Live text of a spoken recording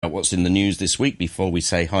out what's in the news this week before we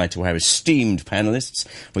say hi to our esteemed panellists.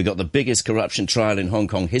 We've got the biggest corruption trial in Hong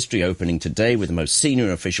Kong history opening today with the most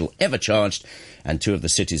senior official ever charged and two of the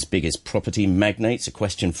city's biggest property magnates. A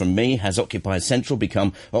question from me: has Occupy Central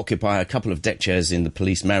become Occupy a couple of deck chairs in the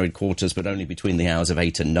police married quarters, but only between the hours of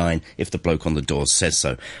 8 and 9 if the bloke on the door says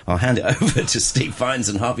so? I'll hand it over to Steve Vines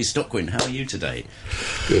and Harvey Stockwin. How are you today?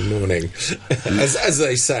 Good morning. As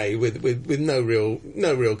they say, with no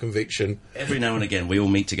real conviction. Every now and again we all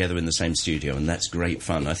meet together in the same studio, and that's great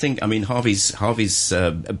fun. I mean, Harvey's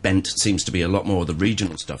bent seems to be a lot more of the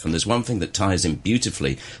regional stuff, and there's one thing that ties in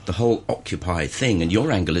beautifully: the whole Occupy thing, and your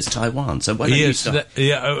angle is Taiwan. So why don't you start?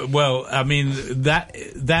 Well, I mean, that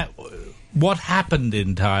what happened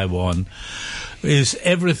in Taiwan is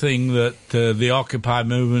everything that the Occupy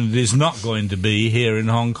movement is not going to be here in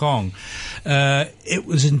Hong Kong. It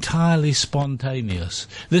was entirely spontaneous.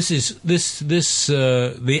 The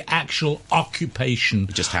actual occupation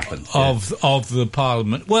it just happened of the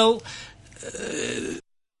Parliament. Well,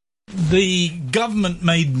 the government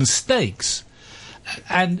made mistakes,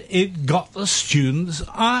 and it got the students'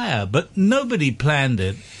 ire, but nobody planned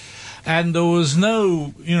it. And there was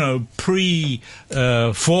no,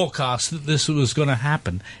 pre-forecast that this was going to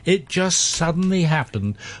happen. It just suddenly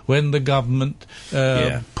happened when the government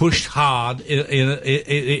pushed hard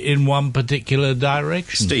in one particular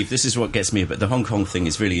direction. Steve, this is what gets me about the Hong Kong thing.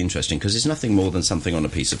 Is really interesting because it's nothing more than something on a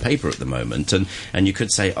piece of paper at the moment. And you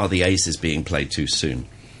could say, are the aces being played too soon?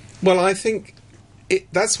 Well, I think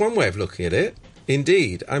that's one way of looking at it.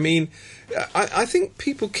 Indeed. I mean, I think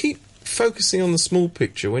people keep focusing on the small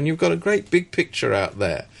picture when you've got a great big picture out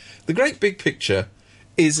there. The great big picture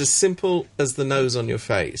is as simple as the nose on your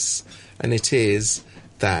face, and it is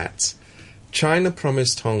that China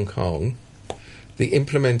promised Hong Kong the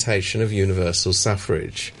implementation of universal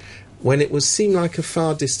suffrage when it seemed like a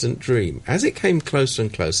far distant dream. As it came closer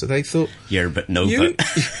and closer, they thought,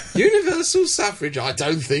 universal suffrage? I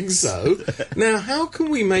don't think so. Now, how can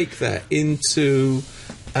we make that into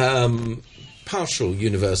partial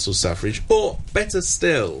universal suffrage, or better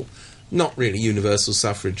still, not really universal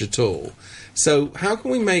suffrage at all? So how can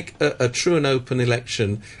we make a true and open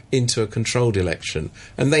election into a controlled election?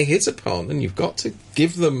 And they hit upon, and you've got to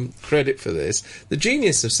give them credit for this, the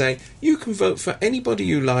genius of saying you can vote for anybody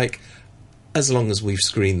you like as long as we've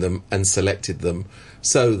screened them and selected them,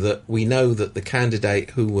 so that we know that the candidate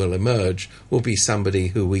who will emerge will be somebody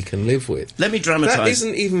who we can live with. Let me dramatise. That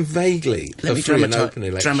isn't even vaguely a free and open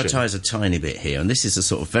election. Dramatise a tiny bit here, and this is a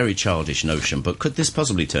sort of very childish notion, but could this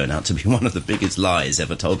possibly turn out to be one of the biggest lies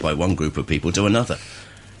ever told by one group of people to another?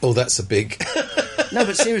 Oh, that's a big... No,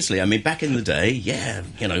 but seriously, I mean, back in the day, I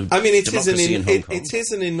mean, it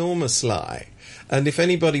is an enormous lie, and if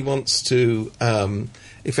anybody wants to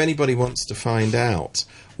find out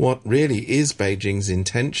what really is Beijing's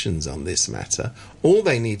intentions on this matter, all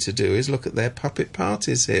they need to do is look at their puppet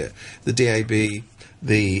parties here. The DAB,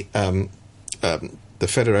 the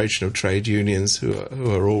Federation of Trade Unions, who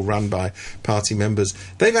are all run by party members.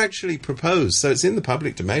 They've actually proposed, so it's in the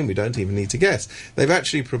public domain, we don't even need to guess, they've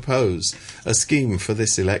actually proposed a scheme for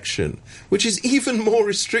this election, which is even more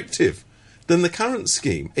restrictive than the current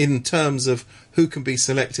scheme in terms of who can be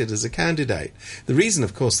selected as a candidate. The reason,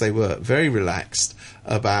 of course, they were very relaxed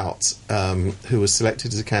about who was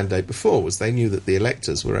selected as a candidate before was they knew that the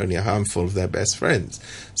electors were only a handful of their best friends,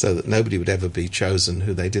 so that nobody would ever be chosen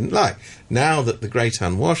who they didn't like. Now that the great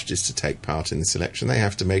unwashed is to take part in this election, they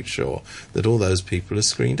have to make sure that all those people are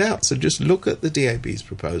screened out. So just look at the DAB's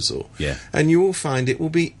proposal, and you will find it will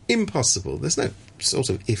be impossible. There's no sort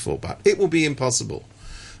of if or but. It will be impossible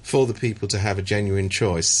for the people to have a genuine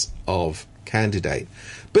choice of candidate.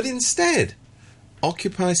 But instead,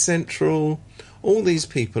 Occupy Central, all these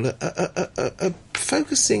people are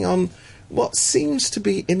focusing on what seems to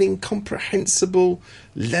be an incomprehensible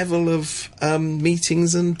level of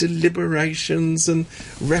meetings and deliberations and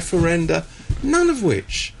referenda, none of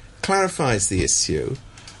which clarifies the issue.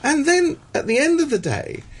 And then, at the end of the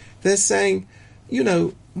day, they're saying,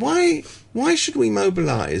 why should we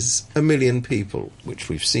mobilise 1 million people, which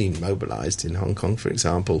we've seen mobilised in Hong Kong, for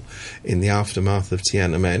example, in the aftermath of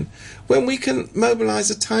Tiananmen, when we can mobilise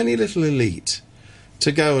a tiny little elite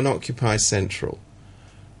to go and occupy Central?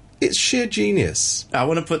 It's sheer genius. I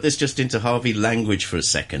want to put this just into Harvey language for a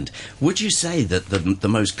second. Would you say that the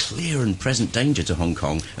most clear and present danger to Hong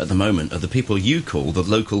Kong at the moment are the people you call the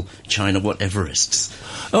local China whateverists?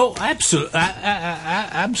 Oh,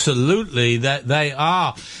 absolutely, that they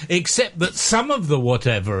are. Except that some of the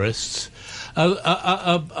whateverists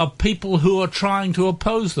are people who are trying to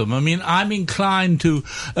oppose them. I mean, I'm inclined to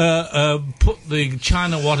put the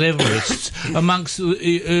China whateverists amongst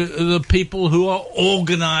the people who are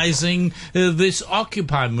organising this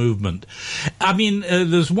Occupy movement. I mean,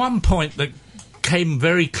 there's one point that came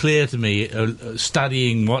very clear to me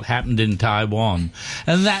studying what happened in Taiwan,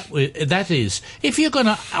 and that is, if you're going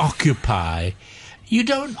to occupy, you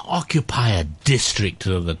don't occupy a district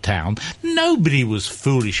of the town. Nobody was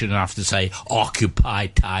foolish enough to say, occupy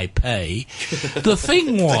Taipei. The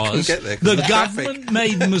thing was, the government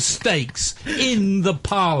made mistakes in the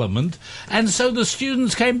parliament, and so the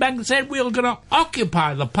students came back and said, we're going to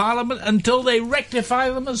occupy the parliament until they rectify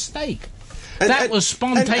the mistake. That was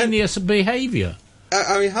spontaneous behaviour.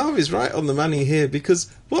 I mean, Harvey's right on the money here, because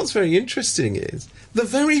what's very interesting is the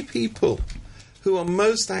very people who are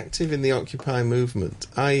most active in the Occupy movement,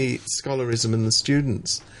 i.e. scholarism and the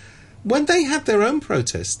students, when they had their own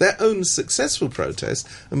protests, their own successful protests,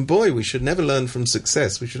 and boy, we should never learn from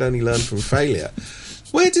success, we should only learn from failure,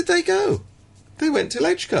 where did they go? They went to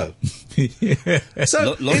LegCo.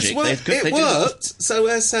 So it worked. So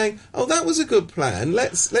we're saying, oh, that was a good plan.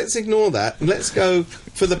 Let's ignore that and let's go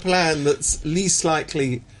for the plan that's least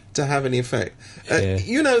likely to have any effect.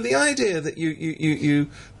 You know, the idea that you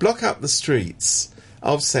block up the streets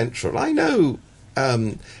of Central. I know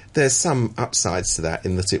there's some upsides to that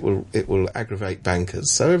in that it will aggravate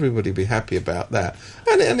bankers. So everybody be happy about that,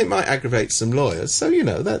 and it might aggravate some lawyers. So you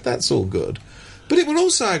know that's all good. But it will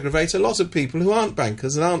also aggravate a lot of people who aren't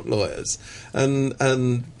bankers and aren't lawyers, and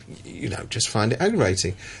you know, just find it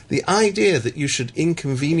aggravating. The idea that you should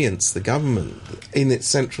inconvenience the government in its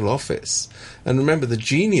central office, and remember, the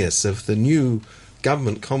genius of the new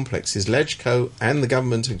government complex is LegCo and the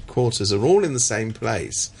government headquarters are all in the same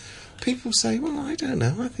place. People say, well, I don't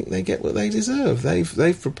know, I think they get what they deserve.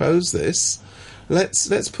 They've proposed this.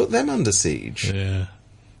 Let's put them under siege. Yeah.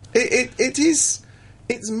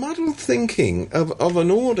 It's muddled thinking of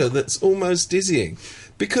an order that's almost dizzying.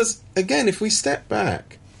 Because, again, if we step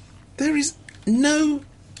back, there is no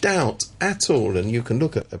doubt at all, and you can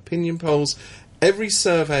look at opinion polls, every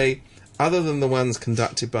survey other than the ones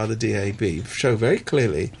conducted by the DAB show very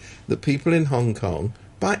clearly that people in Hong Kong,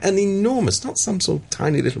 by an enormous, not some sort of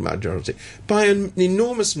tiny little majority, by an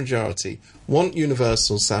enormous majority, want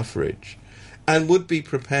universal suffrage and would be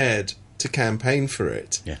prepared to campaign for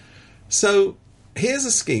it. Yeah. So here's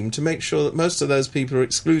a scheme to make sure that most of those people are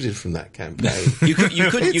excluded from that campaign.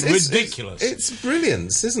 It's ridiculous. It's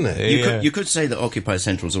brilliance, isn't it? You could say that Occupy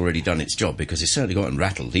Central's already done its job, because it's certainly gotten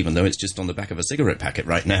rattled, even though it's just on the back of a cigarette packet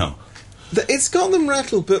right now. It's got them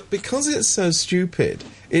rattled, but because it's so stupid,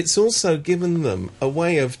 it's also given them a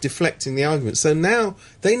way of deflecting the argument. So now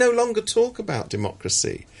they no longer talk about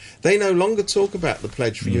democracy. They no longer talk about the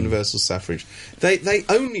pledge for universal suffrage. They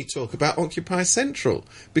only talk about Occupy Central,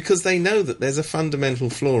 because they know that there's a fundamental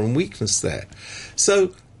flaw and weakness there.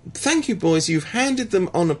 So, thank you, boys. You've handed them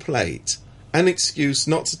on a plate an excuse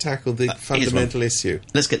not to tackle the fundamental issue.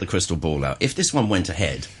 Let's get the crystal ball out. If this one went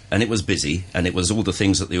ahead, and it was busy, and it was all the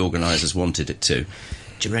things that the organisers wanted it to,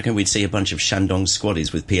 do you reckon we'd see a bunch of Shandong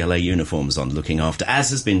squaddies with PLA uniforms on looking after, as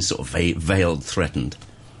has been sort of veiled threatened?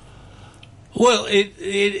 Well,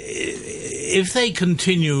 if they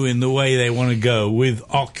continue in the way they want to go with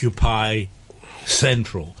Occupy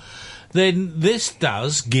Central, then this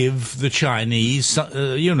does give the Chinese,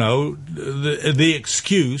 the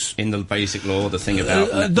excuse. In the basic law, the thing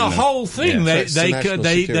about the whole thing. Yeah.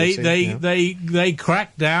 They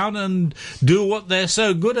crack down and do what they're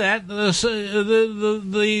so good at,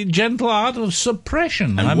 the gentle art of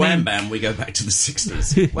suppression. And wham bam, we go back to the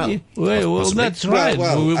 60s. Well, that's right.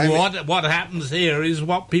 Well, what happens here is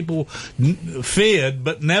what people feared,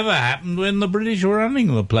 but never happened when the British were running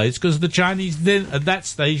the place, because the Chinese at that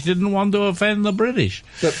stage didn't want to offend the British.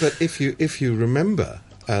 But if you remember,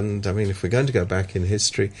 and I mean, if we're going to go back in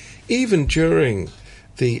history, even during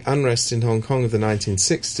the unrest in Hong Kong of the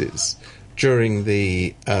 1960s, during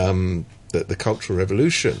the Cultural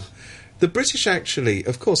Revolution, the British actually,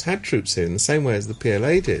 of course, had troops here in the same way as the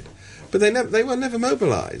PLA did, but they were never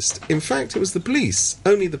mobilised. In fact, it was the police,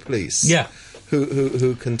 only the police,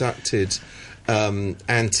 who conducted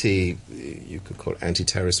you could call it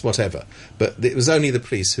anti-terrorist, whatever, but it was only the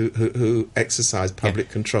police who exercised public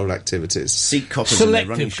control activities. Seek coppers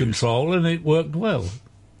selective control, and it worked well.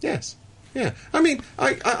 Yes. Yeah. I mean,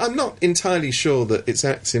 I'm not entirely sure that it's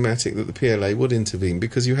axiomatic that the PLA would intervene,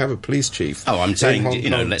 because you have a police chief. Oh, I'm saying,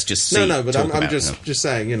 let's just see. No, but I'm just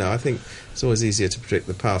saying, I think it's always easier to predict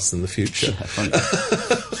the past than the future.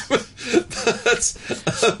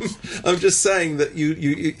 I'm just saying that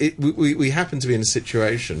we happen to be in a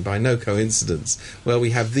situation, by no coincidence, where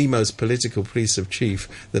we have the most political police chief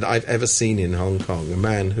that I've ever seen in Hong Kong, a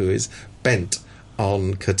man who is bent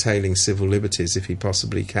on curtailing civil liberties if he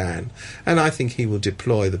possibly can. And I think he will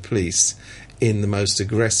deploy the police in the most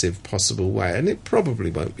aggressive possible way. And it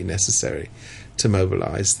probably won't be necessary to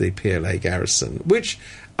mobilise the PLA garrison, which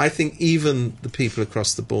I think even the people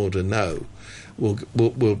across the border know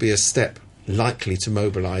will be a step likely to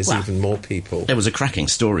mobilise even more people. There was a cracking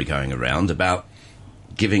story going around about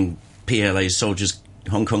giving PLA soldiers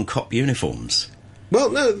Hong Kong cop uniforms. Well,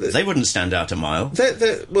 no, they wouldn't stand out a mile.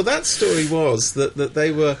 Well, that story was that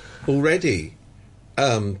they were already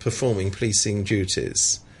performing policing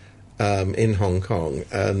duties in Hong Kong,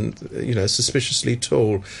 and suspiciously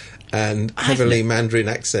tall and heavily Mandarin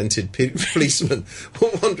accented policemen were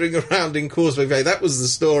wandering around in Causeway Bay. That was the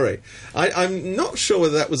story. I'm not sure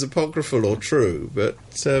whether that was apocryphal or true, but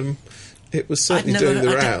it was certainly doing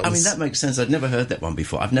the rounds. I mean, that makes sense. I'd never heard that one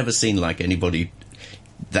before. I've never seen anybody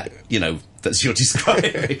that that's you're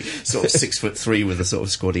describing, sort of 6'3" with a sort of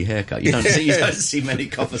squatty haircut. You don't see many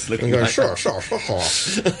coppers looking like sure.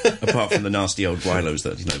 apart from the nasty old Gwylos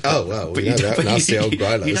that Oh well, we know that nasty old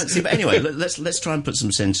Gwylos. You don't see. But anyway, let's try and put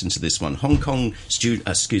some sense into this one. Taiwanese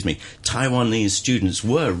students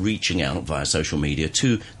were reaching out via social media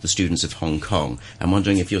to the students of Hong Kong. I'm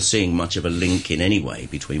wondering if you're seeing much of a link in any way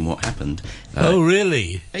between what happened. Oh,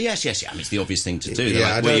 really? Yes. I mean, it's the obvious thing to do.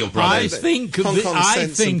 Yeah, I think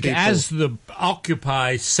as the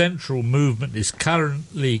Occupy Central movement is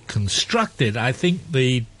currently constructed, I think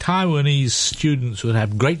the Taiwanese students would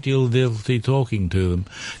have a great deal of difficulty talking to them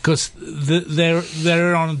because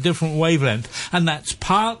they're on a different wavelength, and that's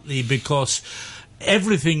partly because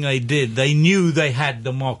everything they did, they knew they had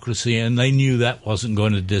democracy and they knew that wasn't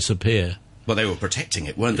going to disappear. Well, they were protecting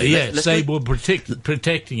it, weren't they? Yes, they were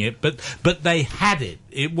protecting it, but they had it.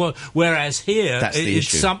 Whereas here, it's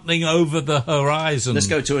something over the horizon. Let's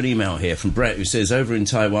go to an email here from Brett, who says, over in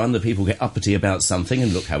Taiwan, the people get uppity about something,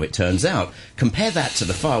 and look how it turns out. Compare that to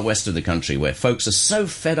the far west of the country, where folks are so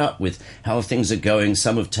fed up with how things are going,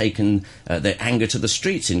 some have taken their anger to the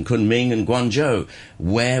streets in Kunming and Guangzhou.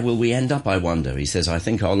 Where will we end up, I wonder? He says, I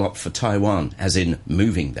think I'll opt for Taiwan, as in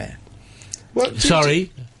moving there.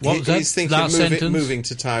 Sorry? What was that? He's thinking moving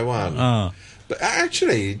to Taiwan. But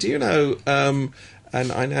actually, do you know,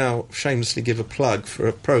 and I now shamelessly give a plug for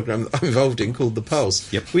a programme that I'm involved in called The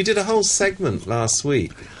Pulse. Yep. We did a whole segment last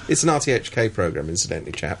week. It's an RTHK programme,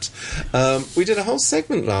 incidentally, chaps. We did a whole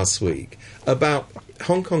segment last week about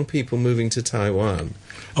Hong Kong people moving to Taiwan.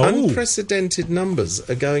 Unprecedented numbers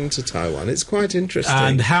are going to Taiwan. It's quite interesting.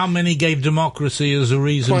 And how many gave democracy as a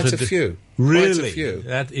reason? Quite a few. Really? Quite a few.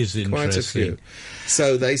 That is interesting. Quite a few.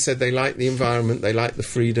 So they said they liked the environment, they liked the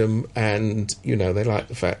freedom, and, they liked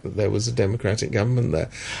the fact that there was a democratic government there.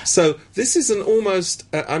 So this is an almost...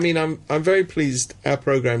 I'm very pleased our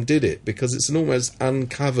programme did it, because it's an almost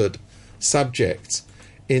uncovered subject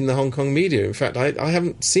in the Hong Kong media. In fact, I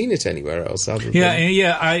haven't seen it anywhere else other than...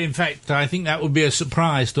 I think that would be a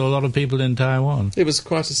surprise to a lot of people in Taiwan. It was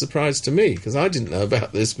quite a surprise to me, because I didn't know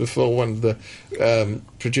about this before one of the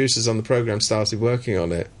producers on the programme started working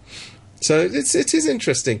on it. So it is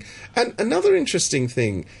interesting. And another interesting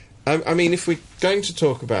thing, if we're going to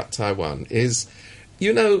talk about Taiwan, is,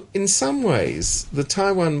 in some ways, the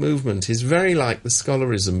Taiwan movement is very like the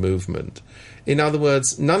scholarism movement. In other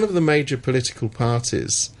words, none of the major political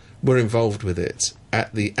parties were involved with it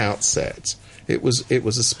at the outset. It was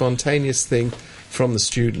a spontaneous thing from the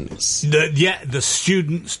students. The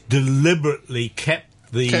students deliberately kept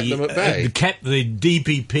them at bay. Kept the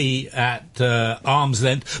DPP at arm's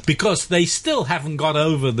length because they still haven't got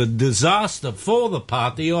over the disaster for the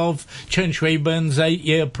party of Chen Shui-bian's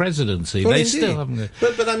 8-year presidency. Well, they indeed. Still haven't.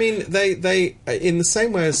 But they in the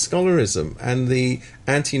same way as scholarism and the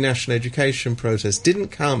anti-national education protest didn't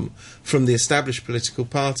come from the established political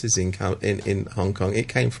parties in Hong Kong. It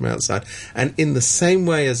came from outside. And in the same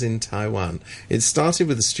way as in Taiwan, it started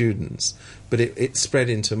with the students, but it spread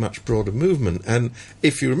into a much broader movement. And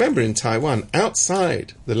if you remember, in Taiwan,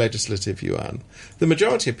 outside the Legislative Yuan, the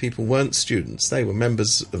majority of people weren't students. They were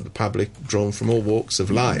members of the public drawn from all walks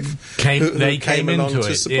of life. They came along into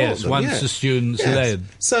to it, support yes, them. once the students led.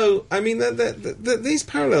 So, these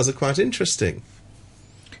parallels are quite interesting.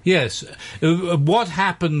 Yes. What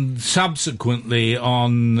happened subsequently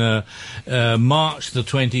on March the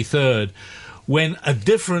 23rd when a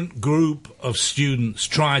different group of students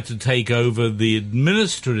tried to take over the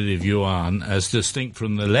administrative yuan as distinct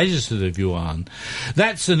from the legislative yuan,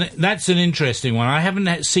 that's an interesting one. I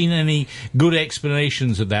haven't seen any good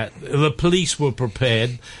explanations of that. The police were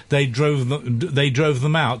prepared; they drove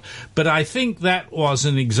them out. But I think that was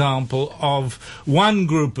an example of one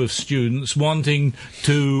group of students wanting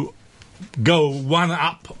to go one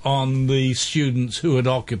up on the students who had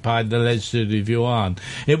occupied the legislative yuan.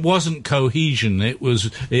 It wasn't cohesion; it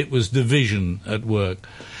was division at work,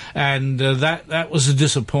 and that was a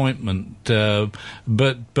disappointment.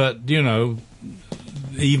 But you know,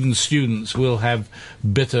 even students will have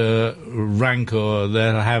bitter rancor.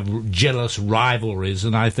 They'll have jealous rivalries,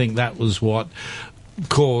 and I think that was what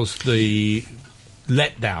caused the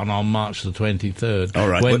letdown on March the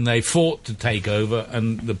 23rd, when they fought to take over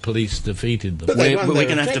and the police defeated them. We're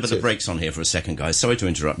going to have to put the brakes on here for a second, guys. Sorry to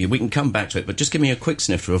interrupt you. We can come back to it, but just give me a quick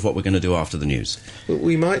snifter of what we're going to do after the news.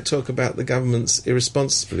 We might talk about the government's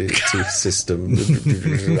irresponsibility system.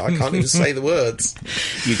 I can't even say the words.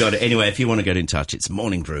 You got it. Anyway, if you want to get in touch, it's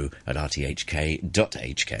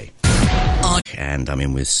morningbrew@rthk.hk. And I'm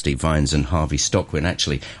in with Steve Vines and Harvey Stockwin.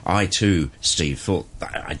 Actually, I too, Steve, thought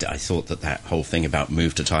that whole thing about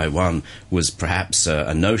move to Taiwan was perhaps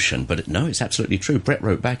a notion, but no, it's absolutely true. Brett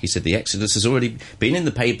wrote back, he said the exodus has already been in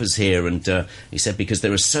the papers here, and he said because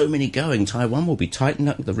there are so many going, Taiwan will be tightening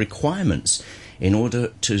up the requirements in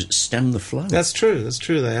order to stem the flow. That's true.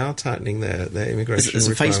 They are tightening their immigration There's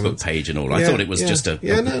a requirements. Facebook page and all. I thought it was just a...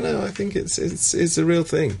 No, I think it's a real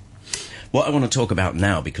thing. What I want to talk about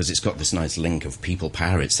now, because it's got this nice link of people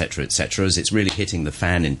power, etc., is it's really hitting the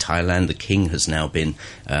fan in Thailand. The king has now been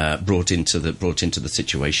brought into the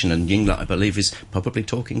situation, and Yingluck, I believe, is probably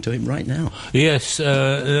talking to him right now. Yes,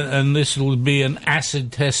 and this will be an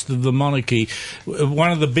acid test of the monarchy.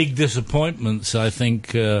 One of the big disappointments, I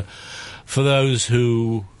think, for those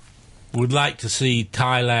who would like to see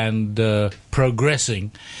Thailand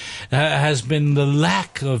progressing has been the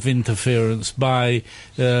lack of interference by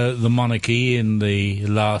the monarchy in the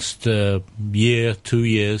last year, 2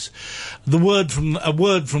 years. A word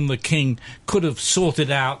from the king could have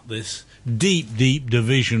sorted out this deep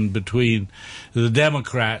division between the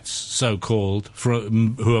Democrats, so-called,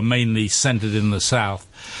 who are mainly centred in the south,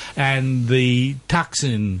 and the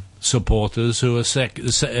Thaksin supporters who are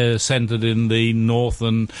centred in the north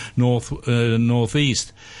and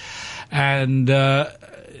northeast. And a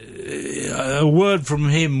word from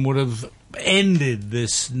him would have ended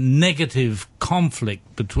this negative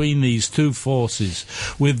conflict between these two forces,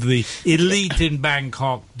 with the elite in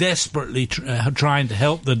Bangkok desperately trying to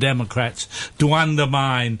help the Democrats to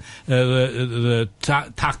undermine the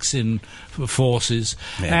Thaksin forces.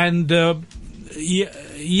 Yeah. And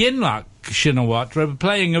Yingluck Shinawatra were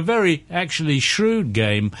playing a very actually shrewd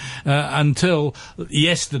game until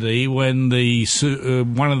yesterday, when the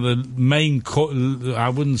one of the main I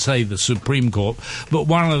wouldn't say the Supreme Court, but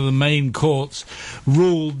one of the main courts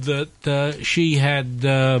ruled that she had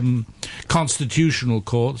constitutional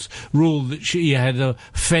courts ruled that she had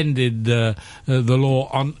offended the law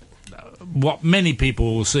on what many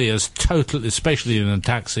people will see as total, especially in a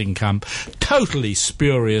taxing camp, totally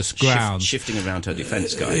spurious ground. Shifting around her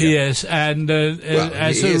defence guy. Yes, and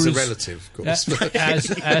as he is a relative, of course.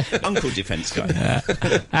 Uncle defence guy.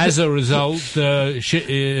 As a result,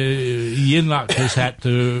 Yingluck has had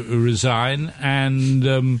to resign,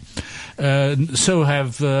 and so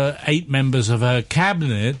have 8 members of her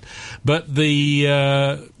cabinet, but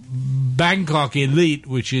the Bangkok elite,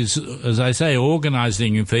 which is, as I say,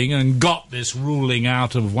 organising a thing and got this ruling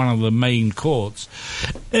out of one of the main courts,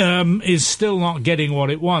 is still not getting what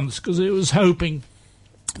it wants, because it was hoping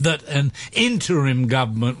that an interim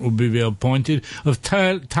government would be appointed of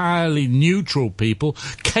entirely neutral people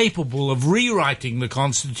capable of rewriting the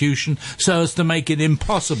constitution so as to make it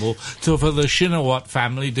impossible for the Shinawatra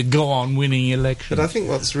family to go on winning elections. But I think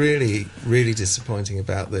what's really, really disappointing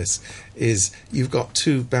about this is you've got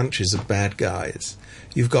 2 bunches of bad guys.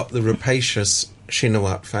 You've got the rapacious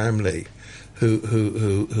Shinawatra family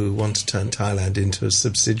who want to turn Thailand into a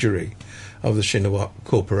subsidiary of the Shinawatra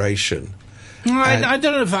Corporation. I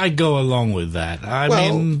don't know if I go along with that. I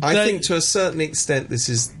think to a certain extent this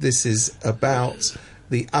is about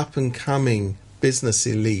the up and coming business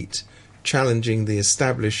elite challenging the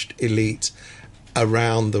established elite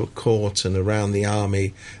around the court and around the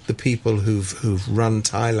army, the people who've run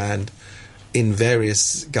Thailand in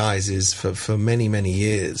various guises for many, many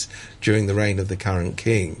years during the reign of the current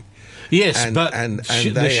king. Yes, the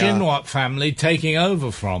Shinawatra family taking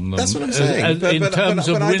over from them. That's what I'm saying. In terms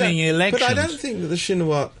of winning elections. But I don't think that the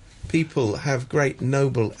Shinawatra people have great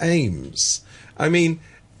noble aims. I mean,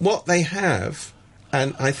 what they have,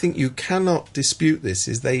 and I think you cannot dispute this,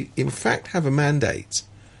 is they in fact have a mandate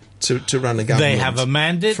to run a government. They have a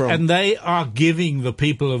mandate, and they are giving the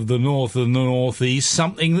people of the North and the Northeast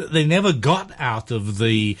something that they never got out of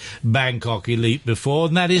the Bangkok elite before,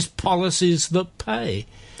 and that is policies that pay.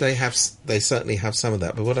 They certainly have some of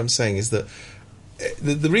that, but what I'm saying is that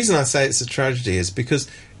the reason I say it's a tragedy is because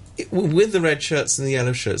with the red shirts and the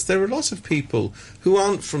yellow shirts, there are a lot of people who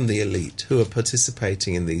aren't from the elite who are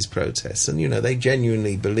participating in these protests, and they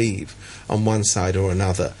genuinely believe on one side or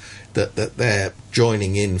another that they're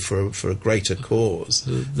joining in for a greater cause.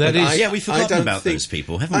 We've forgotten about those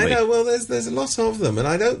people, haven't we? I know. Well, there's a lot of them, and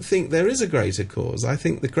I don't think there is a greater cause. I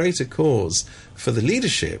think the greater cause for the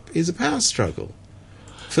leadership is a power struggle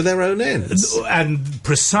for their own ends, and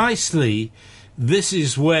precisely. This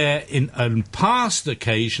is where, on past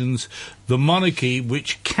occasions, the monarchy,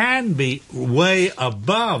 which can be way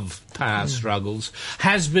above power struggles,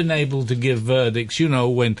 has been able to give verdicts. When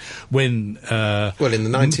well, in the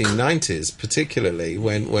 1990s, particularly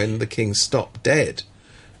when the king stopped dead,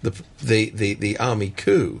 the army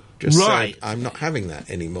coup just said, "I'm not having that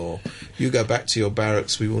anymore. You go back to your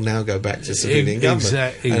barracks. We will now go back to civilian government."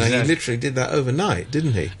 Exactly. And he literally did that overnight,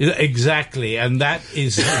 didn't he? Exactly, and that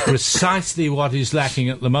is precisely what is lacking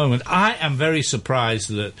at the moment. I am very surprised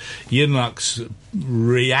that Yingluck's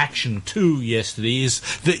reaction to yesterday is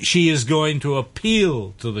that she is going to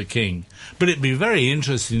appeal to the king. But it'd be very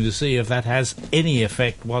interesting to see if that has any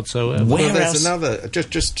effect whatsoever. Well, there's another,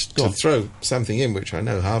 just to throw something in, which I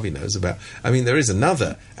know Harvey knows about. I mean, there is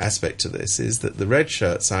another aspect to this, is that the red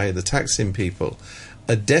shirts, i.e. the Taksim people,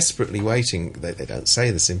 are desperately waiting, they don't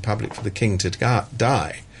say this in public, for the king to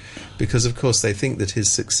die, because, of course, they think that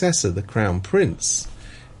his successor, the Crown Prince,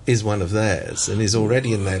 is one of theirs and is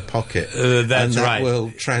already in their pocket. That's that right. will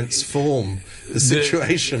transform the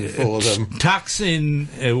situation for them. Thaksin,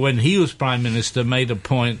 when he was Prime Minister, made a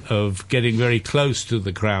point of getting very close to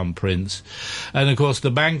the Crown Prince. And, of course, the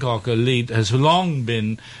Bangkok elite has long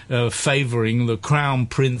been favouring the Crown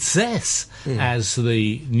Princess as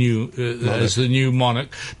the new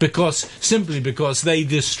monarch, simply because they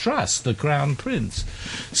distrust the Crown Prince.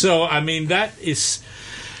 So, I mean, that is...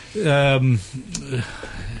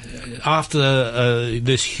 after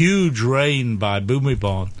this huge reign by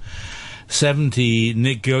Bhumibol,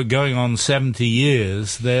 going on 70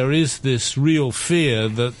 years, there is this real fear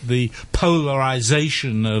that the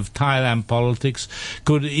polarisation of Thailand politics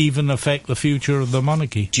could even affect the future of the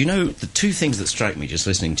monarchy. Do you know, the two things that strike me just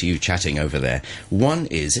listening to you chatting over there, one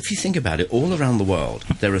is, if you think about it, all around the world,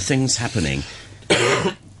 there are things happening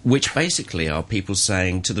which basically are people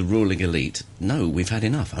saying to the ruling elite, no, we've had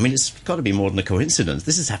enough. I mean, it's got to be more than a coincidence.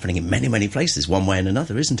 This is happening in many, many places, one way and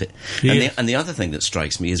another, isn't it? Yeah. And the other thing that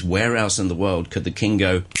strikes me is, where else in the world could the king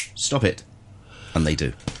go, stop it? And they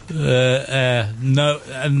do. No,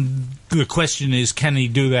 and the question is, can he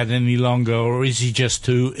do that any longer, or is he just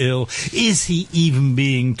too ill? Is he even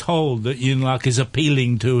being told that Yingluck is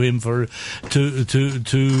appealing to him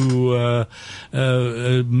to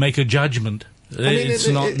make a judgment? I mean, it's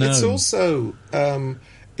not known.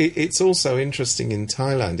 It's also interesting in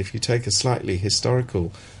Thailand, if you take a slightly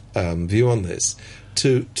historical view on this,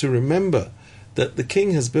 to remember that the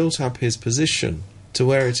king has built up his position to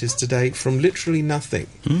where it is today from literally nothing.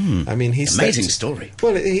 I mean, amazing story.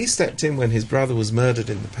 Well, he stepped in when his brother was murdered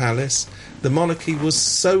in the palace. The monarchy was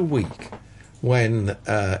so weak when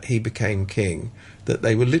he became king that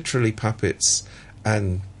they were literally puppets,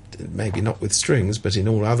 and maybe not with strings, but in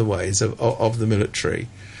all other ways, of the military.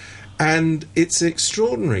 And it's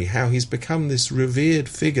extraordinary how he's become this revered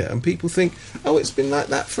figure, and people think, oh, it's been like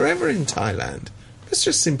that forever in Thailand. It's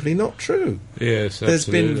just simply not true. Yes, absolutely. There's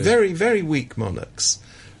been very, very weak monarchs.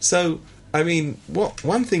 So, I mean,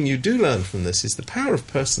 one thing you do learn from this is the power of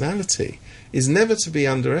personality is never to be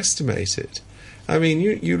underestimated. I mean,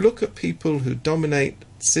 you look at people who dominate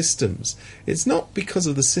systems, it's not because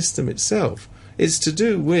of the system itself. It's to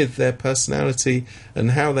do with their personality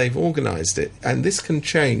and how they've organised it. And this can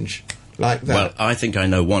change like that. Well, I think I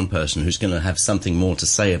know one person who's going to have something more to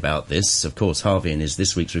say about this. Of course, Harvey and his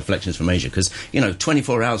This Week's Reflections from Asia, because,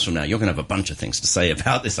 24 hours from now, you're going to have a bunch of things to say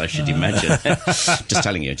about this, I should imagine. Just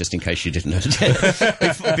telling you, just in case you didn't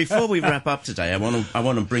know. Before we wrap up today, I want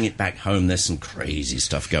to bring it back home. There's some crazy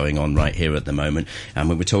stuff going on right here at the moment. And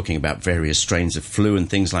when we're talking about various strains of flu and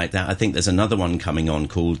things like that, I think there's another one coming on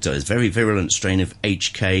called a very virulent strain of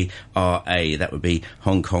HKRA. That would be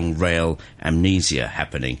Hong Kong rail amnesia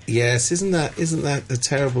happening. Yes. Yes, isn't that a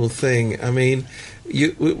terrible thing? I mean,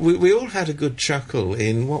 we all had a good chuckle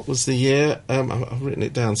in, what was the year? I've written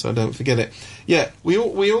it down so I don't forget it. Yeah, we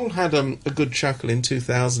all had a good chuckle in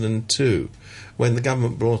 2002 when the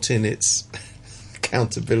government brought in its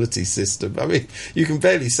accountability system. I mean, you can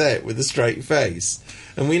barely say it with a straight face.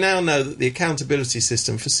 And we now know that the accountability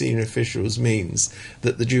system for senior officials means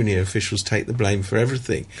that the junior officials take the blame for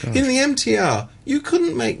everything. Gosh. In the MTR, you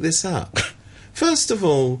couldn't make this up. First of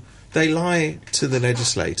all, they lie to the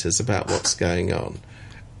legislators about what's going on.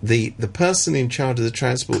 The person in charge of the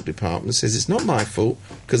transport department says it's not my fault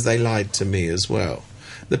because they lied to me as well.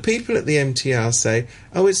 The people at the MTR say,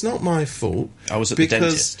 oh, it's not my fault. I was at the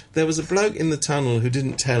dentist. Because there was a bloke in the tunnel who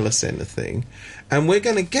didn't tell us anything. And we're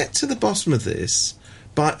going to get to the bottom of this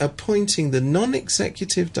by appointing the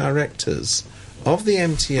non-executive directors of the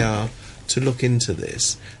MTR to look into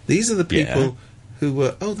this. These are the people who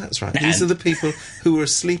were... Oh, that's right. These are the people who were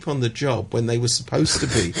asleep on the job when they were supposed to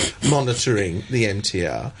be monitoring the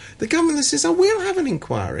MTR. The government says, oh, we'll have an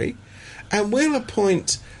inquiry and we'll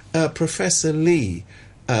appoint Professor Lee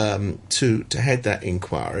to head that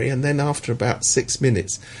inquiry. And then after about 6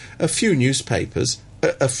 minutes, a few newspapers,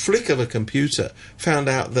 a flick of a computer, found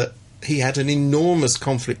out that he had an enormous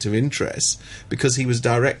conflict of interest because he was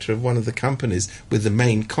director of one of the companies with the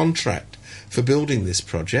main contract for building this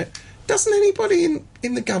project. Doesn't anybody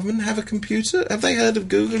in the government have a computer? Have they heard of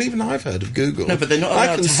Google? Even I've heard of Google. No, but they're not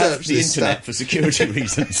allowed to have the internet for security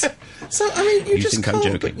reasons. So, I mean, you just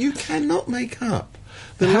can't, but you cannot make up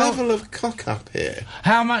the level of cock-up here.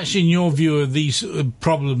 How much, in your view, of these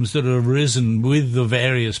problems that have arisen with the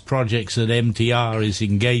various projects that MTR is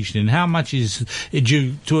engaged in, how much is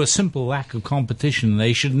due to a simple lack of competition?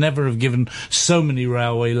 They should never have given so many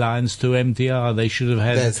railway lines to MTR. They should have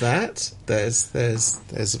had... There's that.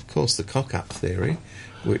 There's of course, the cock-up theory.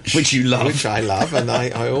 Which you love. Which I love, and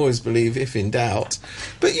I always believe if in doubt.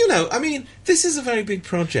 But, you know, I mean, this is a very big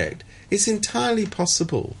project. It's entirely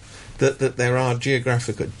possible that there are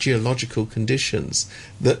geological conditions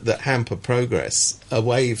that hamper progress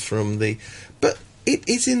away from the... But it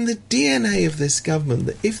is in the DNA of this government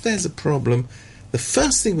that if there's a problem, the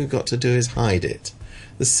first thing we've got to do is hide it.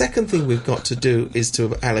 The second thing we've got to do is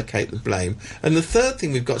to allocate the blame. And the third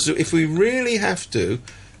thing we've got to do, if we really have to,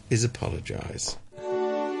 is apologise.